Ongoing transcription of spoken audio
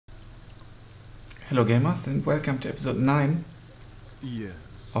Hello gamers and welcome to episode 9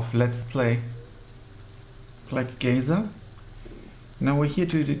 of Let's Play Geyser. Now we're here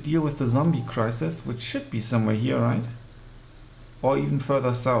to deal with the zombie crisis, which should be somewhere here, right? Or even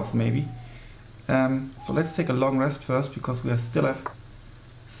further south, maybe. So let's take a long rest first, because we still have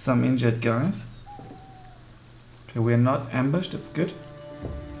some injured guys. Okay, we're not ambushed, it's good.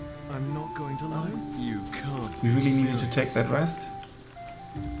 I'm not going to lie. You can't. We really needed to take that rest.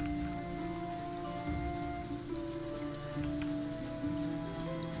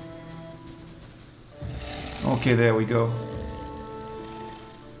 Okay, there we go.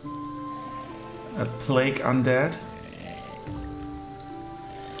 A plague undead.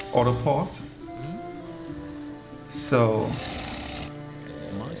 Auto pause. So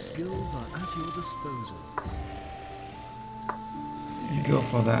my skills are at your disposal. You go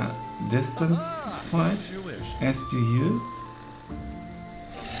for that distance fight, as do you.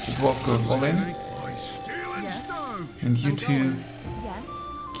 The dwarf goes all in. And you two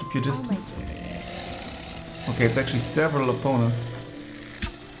keep your distance. Okay, it's actually several opponents.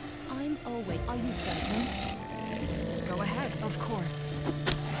 Wait, are you certain? Go ahead, of course.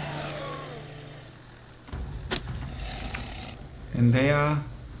 And they are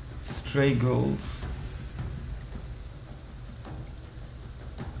stray ghouls.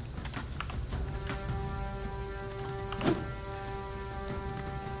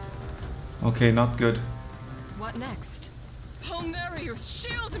 Okay, not good. What next? Palmerius,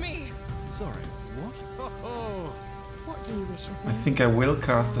 shield me! Sorry, what? What do you wish of me? I think I will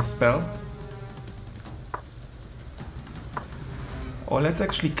cast a spell. Or let's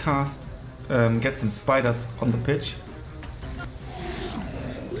actually cast, get some spiders on the pitch.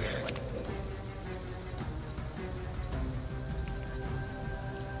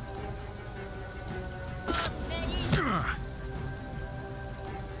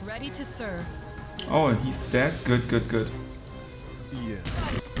 Ready to serve. Oh, he's dead. Good, good, good.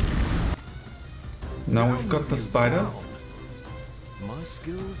 Yes. Now we've got the spiders. My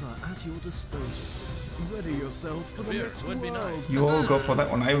skills are at your disposal. Ready yourself for the next world. You all go for that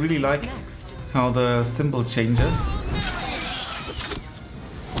one. I really like how the symbol changes.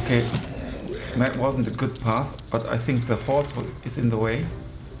 Okay, that wasn't a good path, but I think the horse is in the way.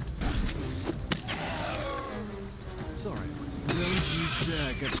 Sorry, don't you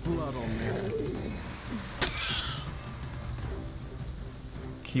dare get blood on me.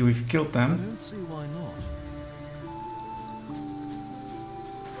 Okay, we've killed I them. don't see why not.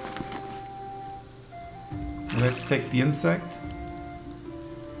 Let's take the insect.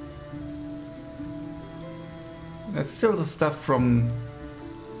 That's still the stuff from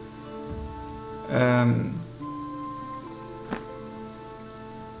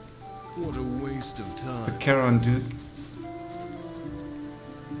What a waste of the time. Charon dudes.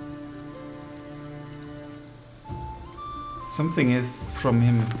 Something is from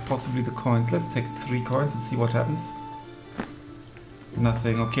him, possibly the coins. Let's take 3 coins and see what happens.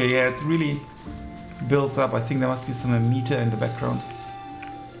 Nothing. Okay, yeah, it really builds up. I think there must be some meter in the background.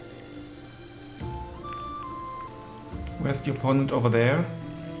 Where's the opponent? Over there?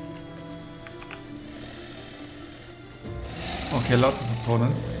 Okay, lots of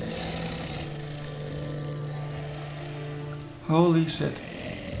opponents. Holy shit.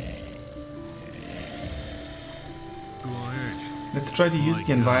 Let's try to use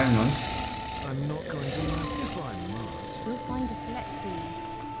the environment. I'm not going to lie if I must. We'll find it. Let's see.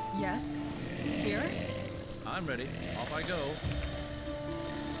 Yes? Here? I'm ready. Off I go.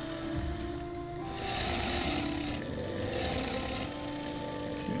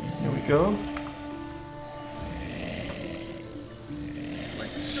 Okay, here we go.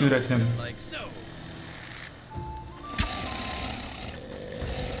 Shoot at him. Like so.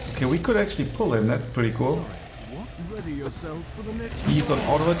 Okay, we could actually pull him. That's pretty cool. Sorry, what? Ready yourself for the next He's on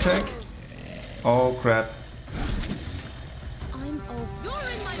auto attack. Oh crap. You're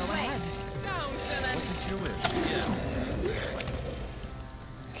in my way. Down, villain. What is your wish? Yes.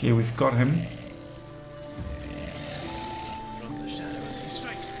 Okay, we've got him. From the shadows he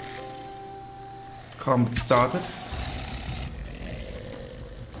strikes. Combat started.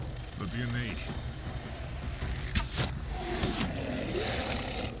 What do you need?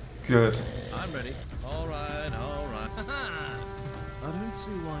 Good. I'm ready. All right, all right. I don't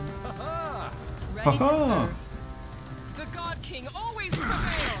see why not. Ready to Haha. serve. The God King always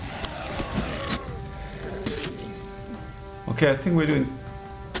prevails. Okay, I think we're doing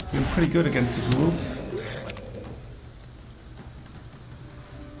pretty good against the ghouls.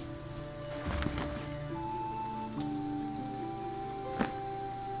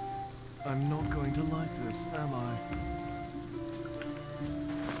 I'm not going to like this, am I?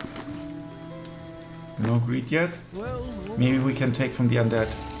 No greed yet. Well, Maybe we can take from the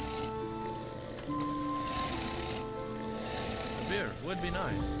undead. A beer would be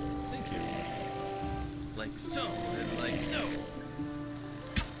nice. Thank you. Like so, and like so.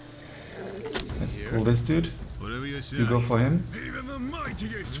 Let's Here. pull this dude. Whatever you say. You go for him. Even the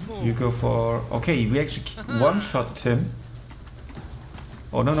mightiest fall. You go for... Okay, we actually one-shotted him.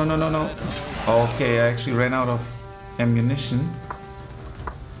 Oh, no, no, no, no, no. Okay, I actually ran out of ammunition.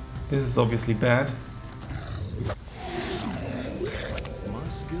 This is obviously bad. my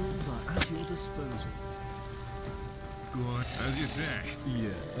skills are at your disposal. Go on, as you say. Yeah.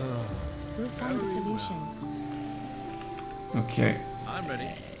 We'll find a solution. Okay, I'm ready.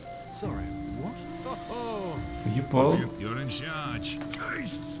 Sorry, what? Oh, so you pull. You're in charge.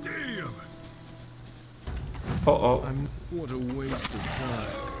 Taste steel. Oh, What a waste of time.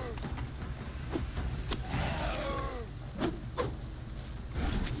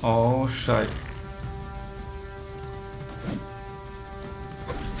 oh, shite.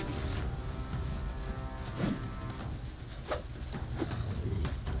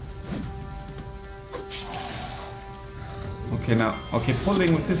 Okay, now, okay,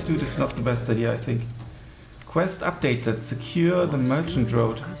 pulling with this dude is not the best idea, I think. Quest updated. Secure the merchant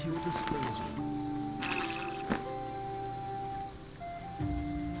road. At your disposal.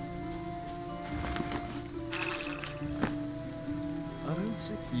 I don't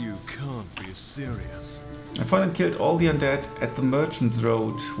see. You can't be serious. I found and killed all the undead at the merchant's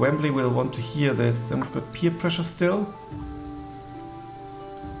road. Wembley will want to hear this. Then we've got peer pressure still.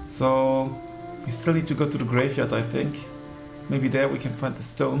 So we still need to go to the graveyard, I think. Maybe there we can find the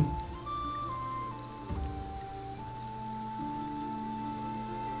stone.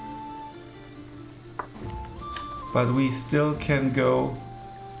 But we still can go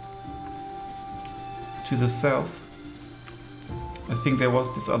to the south. I think there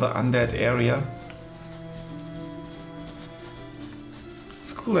was this other undead area.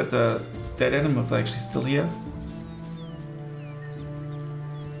 It's cool that the dead animals are actually still here.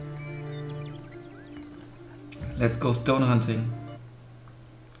 Let's go stone hunting.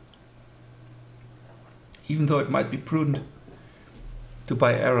 Even though it might be prudent to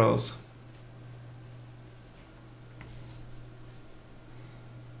buy arrows.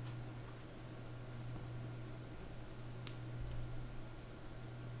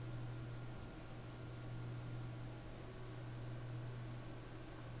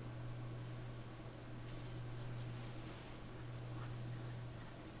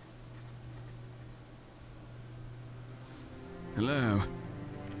 Hello.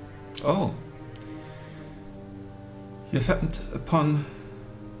 Oh. You have happened upon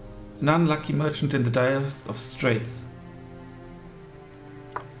an unlucky merchant in the direst of straits.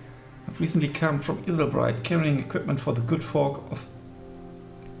 I've recently come from Iselbride, carrying equipment for the good folk of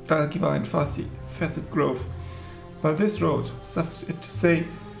Dalgiva and Facet Grove. By this road, suffice it to say,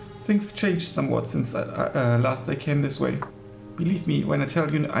 things have changed somewhat since last I came this way. Believe me when I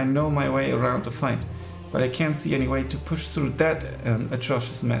tell you I know my way around a fight, but I can't see any way to push through that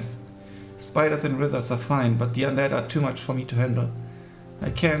atrocious mess. Spiders and withers are fine, but the undead are too much for me to handle. I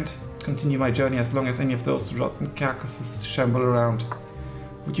can't continue my journey as long as any of those rotten carcasses shamble around.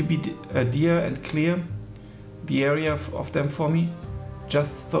 Would you be dear and clear the area of them for me?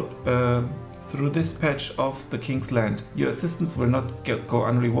 Just through this patch of the King's land. Your assistance will not go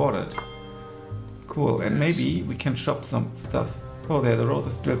unrewarded. Cool, and maybe we can shop some stuff. Oh, there, the road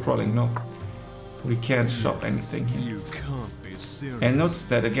is still crawling. No, we can't shop anything here. You can't be serious. And notice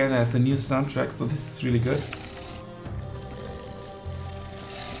that again as a new soundtrack, so this is really good.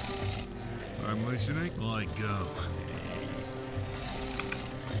 I'm listening. Like go.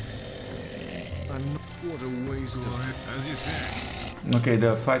 I'm not. What a waste Go of on, as you say. Okay,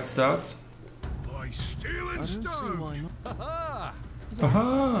 the fight starts. By steel I and don't see stone. why not.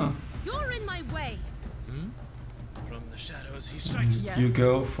 Aha! You're in my way. from the shadows he strikes. Yes. You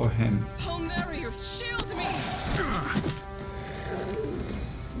go for him. Palmerius, shield me!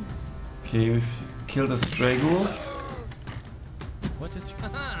 Okay, we've killed a stray ghoul. What is?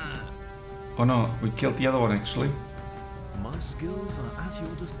 Oh no, we killed the other one actually. My skills are at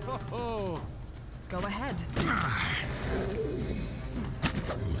your disposal. Go ahead.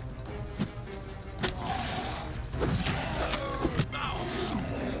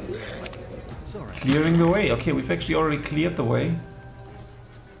 Sorry. Clearing the way. Okay, we've actually already cleared the way.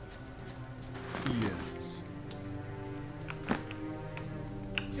 Yes.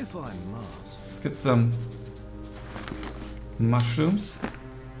 If I must. Let's get some mushrooms.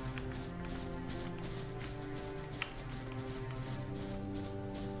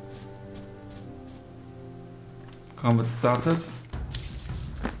 Combat started.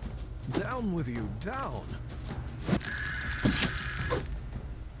 Down with you, down.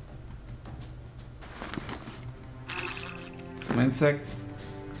 Some insects.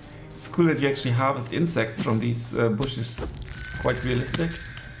 It's cool that you actually harvest insects from these bushes. Quite realistic.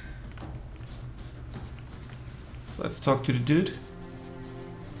 So let's talk to the dude.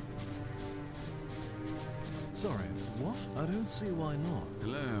 Sorry, what? I don't see why not.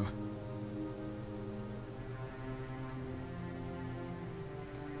 Hello.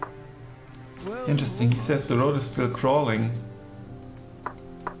 Well, Interesting, he says the road is still crawling.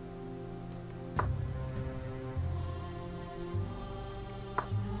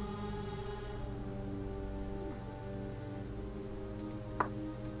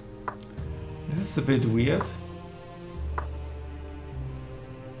 This is a bit weird.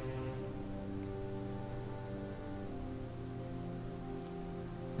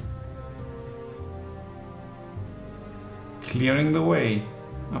 Clearing the way.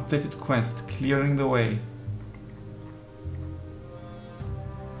 Updated quest. Clearing the way.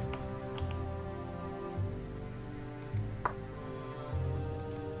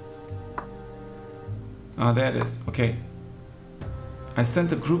 Ah, there it is. Okay. I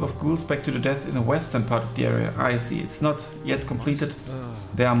sent a group of ghouls back to the death in the western part of the area. I see. It's not yet completed.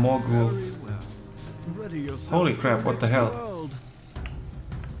 There are more ghouls. Holy crap, what the hell?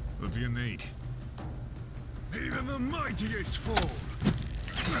 What do you need? Even the mightiest fall.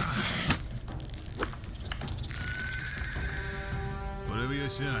 Whatever you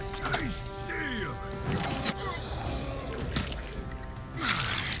say. I steal.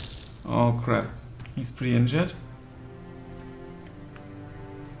 Oh crap. He's pretty injured.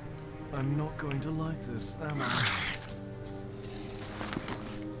 I'm not going to like this, am I?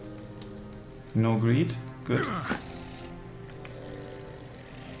 No greed. Good.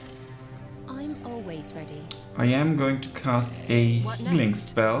 I'm always ready. I am going to cast a What healing next?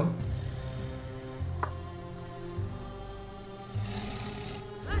 spell.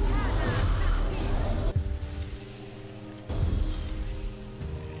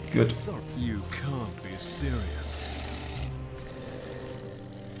 Good. Sorry. You can't be serious.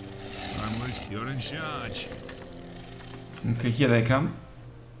 You're in charge. Okay, here they come.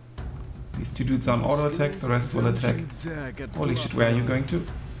 These two dudes are on auto attack, the rest will attack. Holy shit, where are you going to?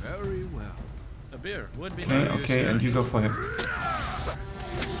 Very well. A beer would be Okay, nice. okay, and you go for him.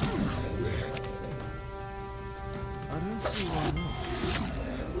 I don't see why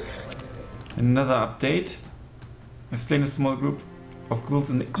not. Another update. I've slain a small group of ghouls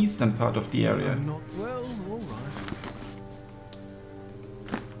in the eastern part of the area. I'm not well, all right.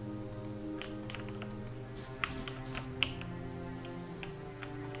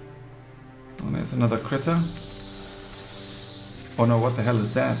 Oh, there's another critter. Oh no, what the hell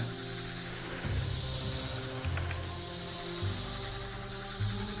is that?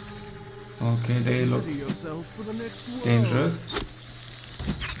 Okay, they look Ready yourself for the next world. dangerous.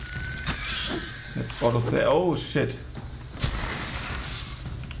 Let's auto say, oh shit.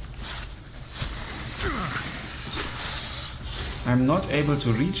 I'm not able to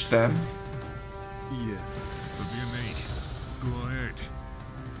reach them. Yes. What do you need? Go ahead.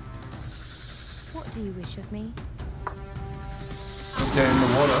 What do you wish of me? Because they're in the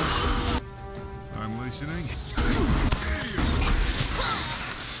water. I'm listening.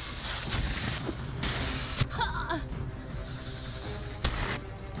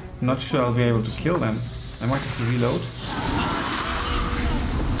 Not sure I'll be able to kill them. I might have to reload.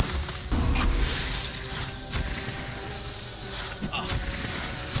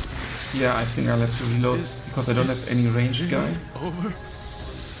 Yeah, I think I'll have to reload because I don't have any ranged guys. Over.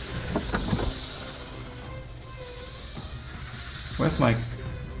 Where's my...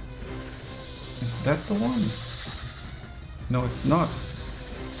 Is that the one? No, it's not.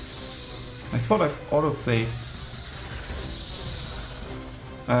 I thought I've auto-saved.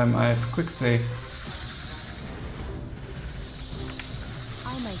 I have quick save.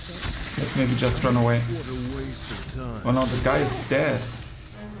 I'll make it. Let's maybe just run away. What a waste of time. Oh no, the guy is dead.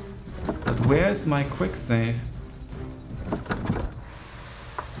 But where is my quick save?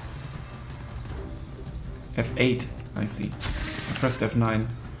 F8, I see. I pressed F9.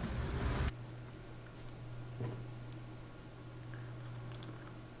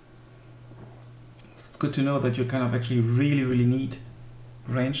 It's good to know that you kind of actually really need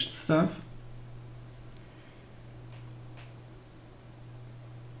ranged stuff.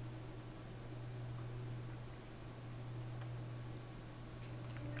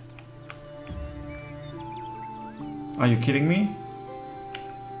 Are you kidding me?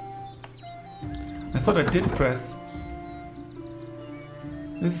 I thought I did press.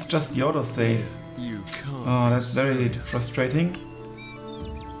 This is just the autosave. You can't. Oh, that's very frustrating.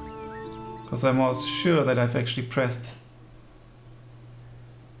 Because I'm almost sure that I've actually pressed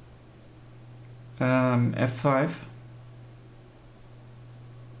F5.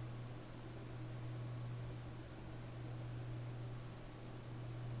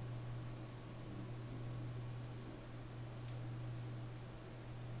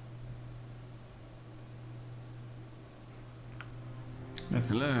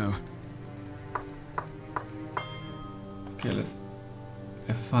 Hello. Okay, let's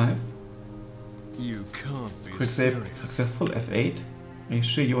F5. You can't be Quick save serious. successful. F8. Make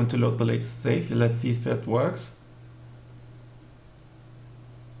sure you want to load the latest save. Let's see if that works.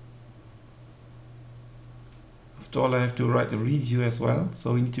 After all, I have to write a review as well,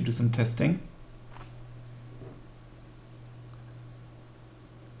 so we need to do some testing.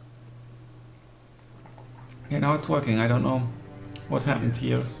 Okay, now it's working. I don't know what happened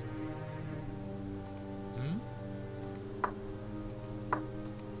here.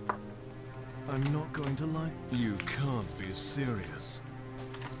 I'm not going to like. You can't be serious.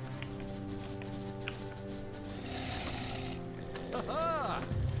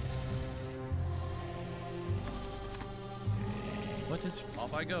 What is...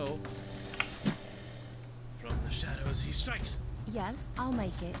 Off I go. From the shadows he strikes. Yes, I'll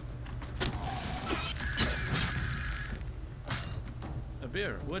make it. A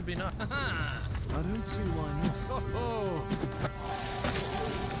beer would be not... I don't see why not.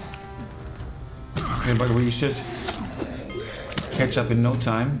 Okay, but we should catch up in no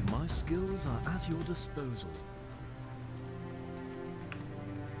time. My skills are at your disposal.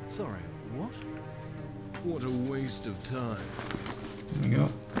 Sorry, what? What a waste of time. There we go.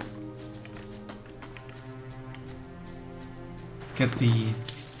 Let's get the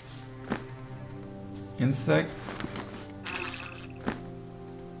insects.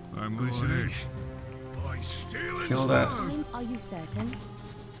 I'm listening. By stealing Kill that. Are you certain?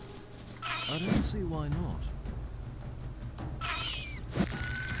 I don't see why not.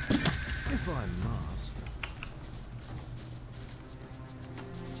 If I must.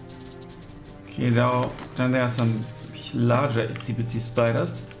 Okay, now then there are some larger itsy bitsy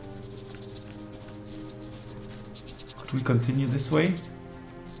spiders. Could we continue this way?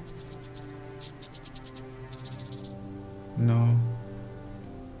 No.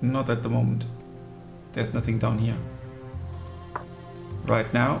 Not at the moment. There's nothing down here.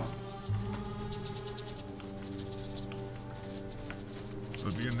 Right now.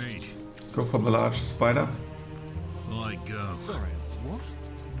 What do you need? Go for the large spider. Like go. Sorry, what?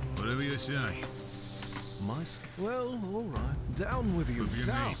 Whatever you say. Well, alright. Down with you. What do you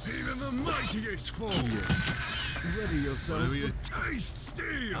Down. need? Even the mightiest fall. Ready yourself. Whatever you taste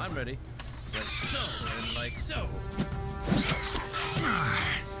steel. I'm ready. Like so, and like so.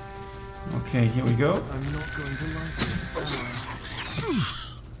 Okay, here we go. I'm not going to like this, am I?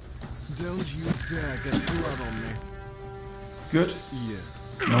 Don't you dare get blood on me. Good. Yes.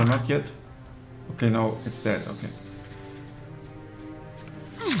 No, not yet. Okay, no, it's dead. Okay.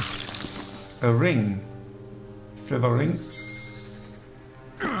 A ring. Silver ring.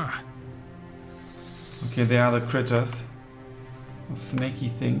 Okay, they are the critters. Snaky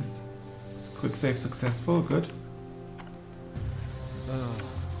things. Quick save successful. Good.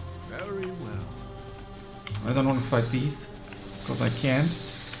 Very well. I don't want to fight these because I can't.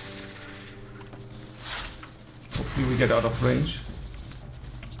 Hopefully we get out of range.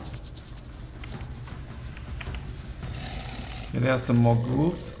 Okay, there are some more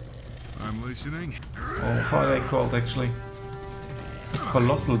ghouls. I'm listening. Oh, how are they called actually?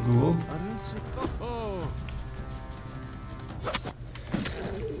 Colossal ghoul. I don't see. Oh.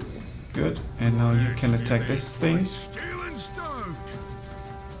 Good. And now you can attack this thing. Steel and stone.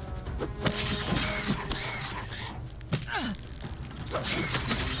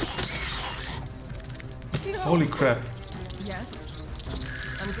 Holy crap. Yes.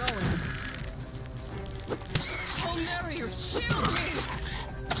 I'm going. Oh, Mary, you're shielding me!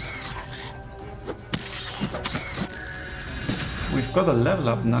 We've got a level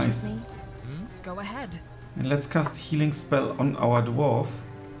up, nice. Me? Go ahead. And let's cast healing spell on our dwarf.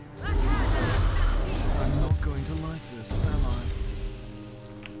 I'm not going to like this, am I?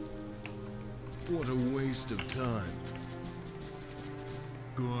 What a waste of time.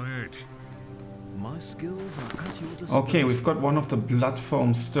 Go ahead. My skills are at your disposal. Okay, we've got one of the blood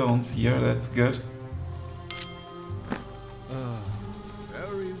foam stones here, that's good.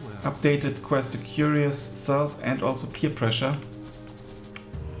 Very well. Updated quest to curious self and also peer pressure.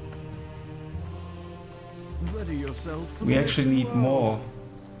 Ready yourself for We the actually next need round. more.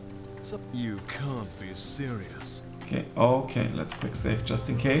 So you can't be serious. Okay, let's quick save just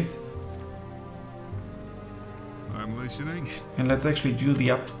in case. I'm listening. And let's actually do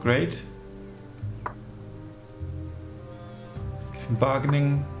the upgrade.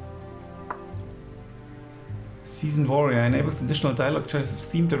 Bargaining. Seasoned Warrior enables additional dialogue choices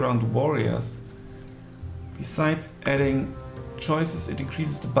themed around warriors. Besides adding choices, it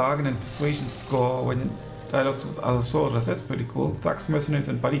increases the bargain and persuasion score when in dialogues with other soldiers. That's pretty cool. Thugs, mercenaries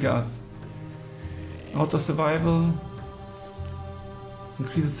and bodyguards. Outdoor survival.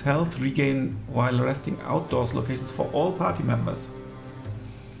 Increases health regain while resting outdoors locations for all party members.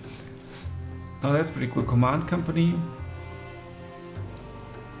 Now that's pretty cool. Command company.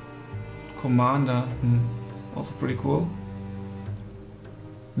 Commander. Also pretty cool.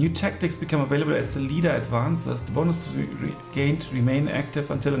 New tactics become available as the leader advances. The bonus gained remain active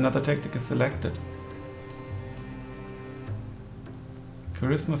until another tactic is selected.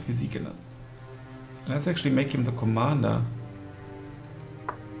 Charisma, physique, and let's actually make him the commander.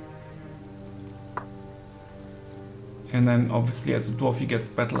 And then obviously as a dwarf he gets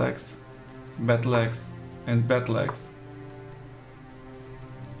battle axe, and battle axe.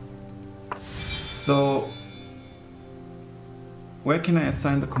 So where can I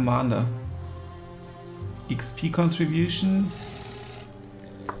assign the commander? XP contribution,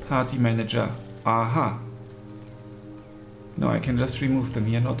 party manager. Aha. No, I can just remove them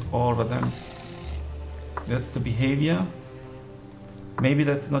here, not all of them. That's the behavior. Maybe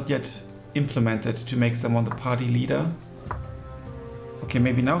that's not yet implemented to make someone the party leader. Okay,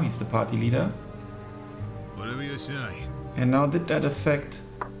 maybe now he's the party leader. Whatever you say. And now did that affect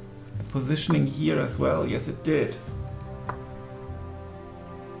the positioning here as well? Yes, it did.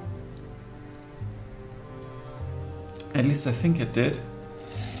 At least I think it did.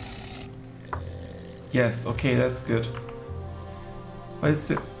 Yes, okay, that's good. But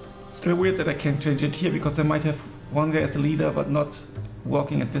it's still weird that I can't change it here because I might have one guy as a leader but not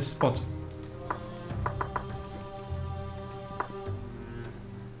walking at this spot.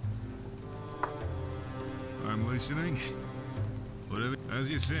 I'm listening. Whatever, as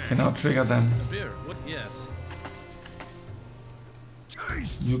you say. Can now trigger them. A beer. What? Yes.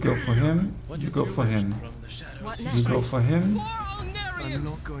 Taste You go for him, What you is go your for wish him. from the shadows? What You next? go for him. I'm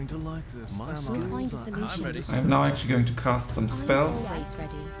not going to like this. My am I? skills We'll find a are- solution. I'm ready. I'm now actually going to cast some spells, Always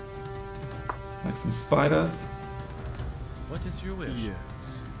ready. like some spiders, What is your wish?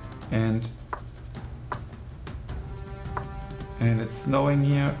 Yes. and it's snowing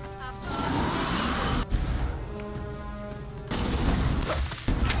here.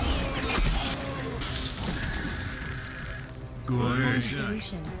 Go We'll find a ahead.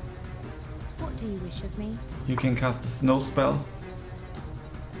 solution. What do you wish of me? You can cast a snow spell.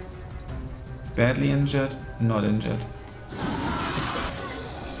 Badly injured, not injured.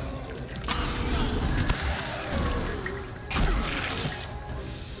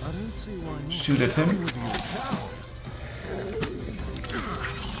 I don't see why not. Shoot at him. With you.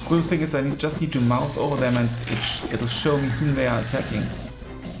 Cool thing is I just need to mouse over them and it'll show me whom they are attacking.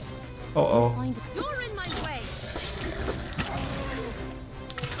 Uh-oh. Find a You're in my way.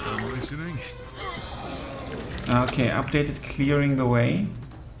 I'm listening. Okay, updated clearing the way.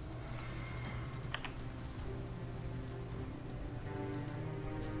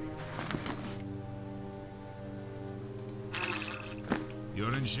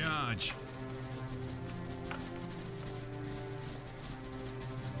 You're in charge.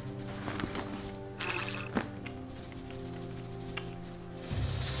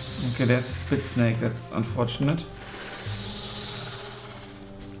 Okay, there's a spit snake, that's unfortunate.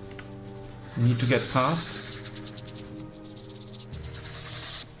 Need to get past.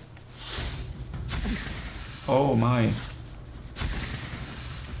 Oh my.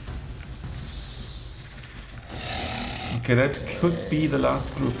 Okay, that could be the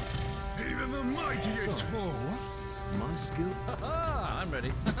last group. Even the mightiest fall. My skill. Ah, I'm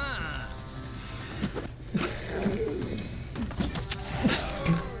ready.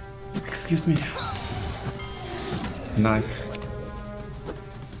 Excuse me. Nice.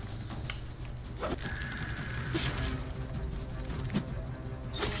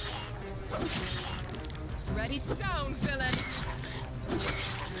 Ready to down, villain.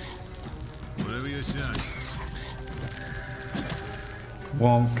 Whatever you say.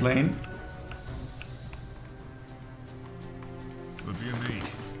 Warm slain. What do you need?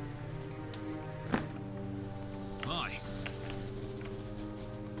 Hi.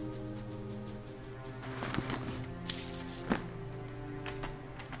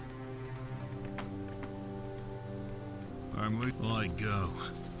 I go.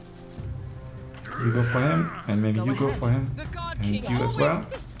 You go for him, and maybe you go ahead. for him, The God and King you as always- well.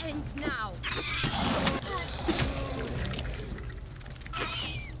 This ends now.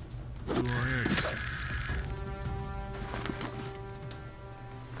 Go ahead.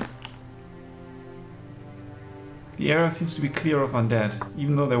 The area seems to be clear of undead,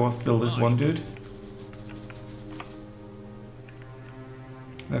 even though there was still this one dude.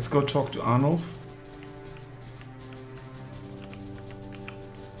 Let's go talk to Arnulf.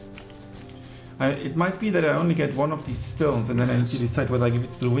 It might be that I only get one of these stones and then I need to decide whether I give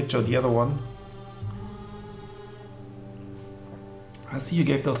it to the witch or the other one. I see you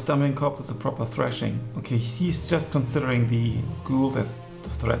gave those stumbling corpses a proper thrashing. Okay, he's just considering the ghouls as the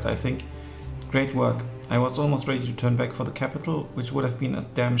threat, I think. Great work. I was almost ready to turn back for the capital, which would have been a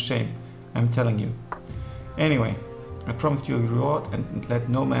damn shame, I'm telling you. Anyway, I promised you a reward, and let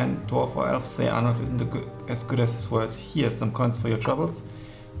no man, dwarf or elf, say Arnulf isn't as good as his word. Here's some coins for your troubles.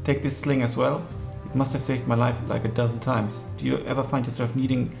 Take this sling as well. It must have saved my life like a dozen times. Do you ever find yourself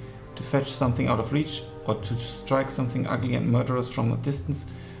needing to fetch something out of reach, or to strike something ugly and murderous from a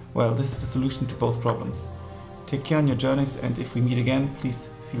distance? Well, this is the solution to both problems. Take care on your journeys, and if we meet again,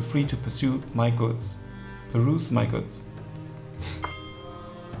 please feel free to pursue my goods. Peruse my goods.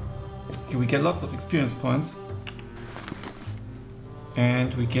 Okay, we get lots of experience points.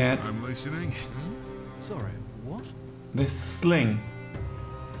 And we get... I'm listening. Sorry, what? this sling.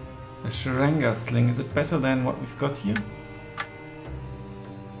 A Sharanga sling. Is it better than what we've got here?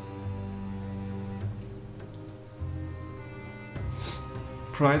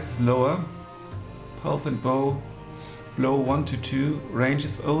 Price is lower. Pulse and bow. Blow 1 to 2. Range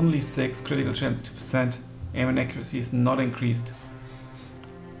is only 6. Critical chance 2%. Aim and accuracy is not increased.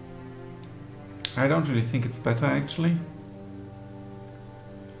 I don't really think it's better actually.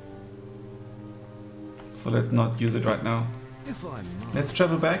 So let's not use it right now. If I must. Let's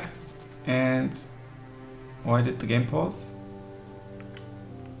travel back and... Why did the game pause?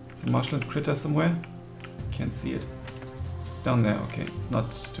 Is a marshland critter somewhere? Can't see it. Down there, okay, it's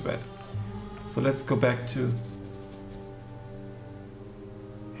not too bad. So let's go back to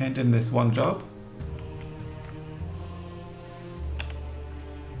hand in this one job.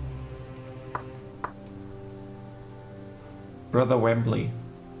 Brother Wembley.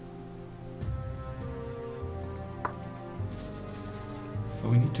 So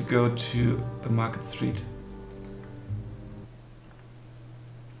we need to go to the market street.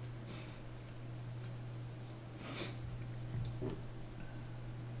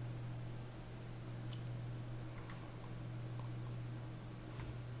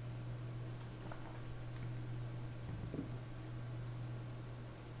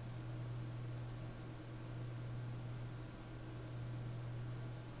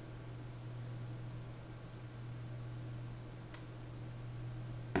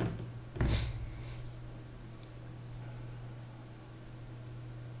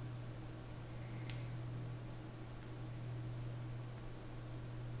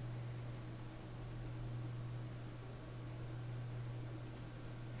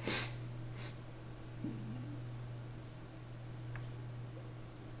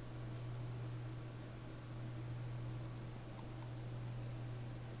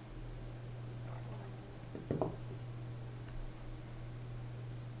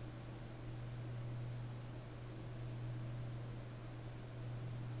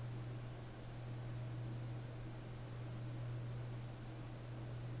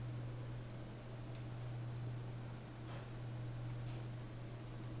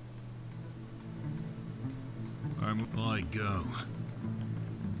 I go.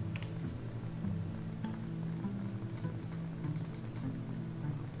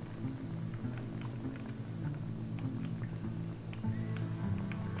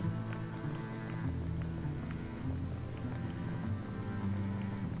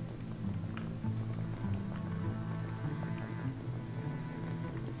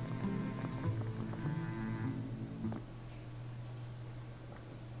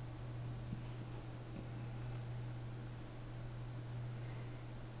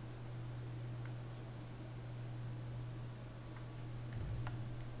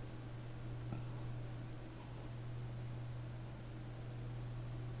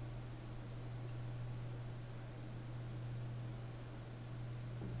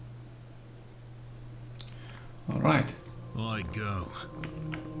 All right. I go.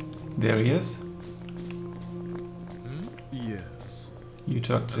 There he is. Yes. You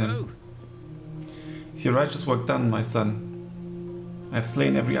talk to Hello. him. Is your righteous work done, my son? I've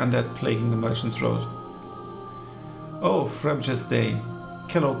slain every undead plaguing the merchant's road. Oh, frabjous day.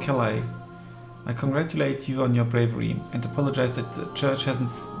 Kello Kellai. I congratulate you on your bravery and apologize that the church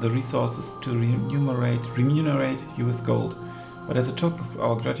hasn't the resources to remunerate you with gold. But as a token of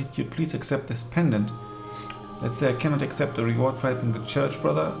our gratitude, please accept this pendant. Let's say I cannot accept a reward for helping the church,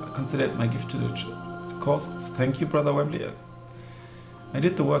 brother. I consider it my gift to the cause. Thank you, Brother Wembley. I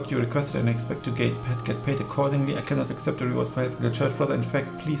did the work you requested and expect to get paid accordingly. I cannot accept a reward for helping the church, brother. In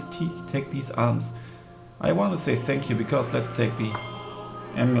fact, please take these alms. I want to say thank you because let's take the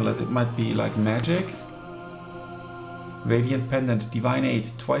amulet. It might be like magic. Radiant pendant, divine aid,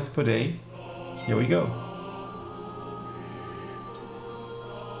 twice per day. Here we go.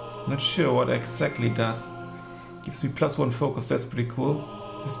 Not sure what exactly it does. Gives me +1 focus, that's pretty cool.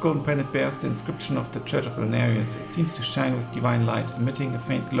 This golden pendant bears the inscription of the Church of Elnarius. It seems to shine with divine light, emitting a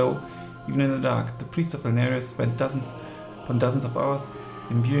faint glow even in the dark. The priest of Elnarius spent dozens upon dozens of hours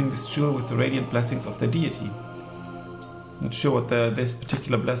imbuing this jewel with the radiant blessings of the deity. Not sure what this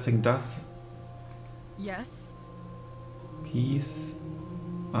particular blessing does. Yes? Peace.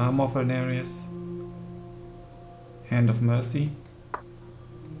 Armor of Elnarius. Hand of Mercy.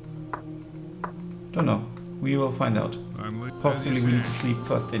 Don't know. We will find out. Possibly we need to sleep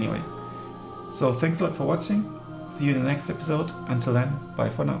first anyway. So thanks a lot for watching. See you in the next episode. Until then, bye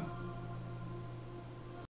for now.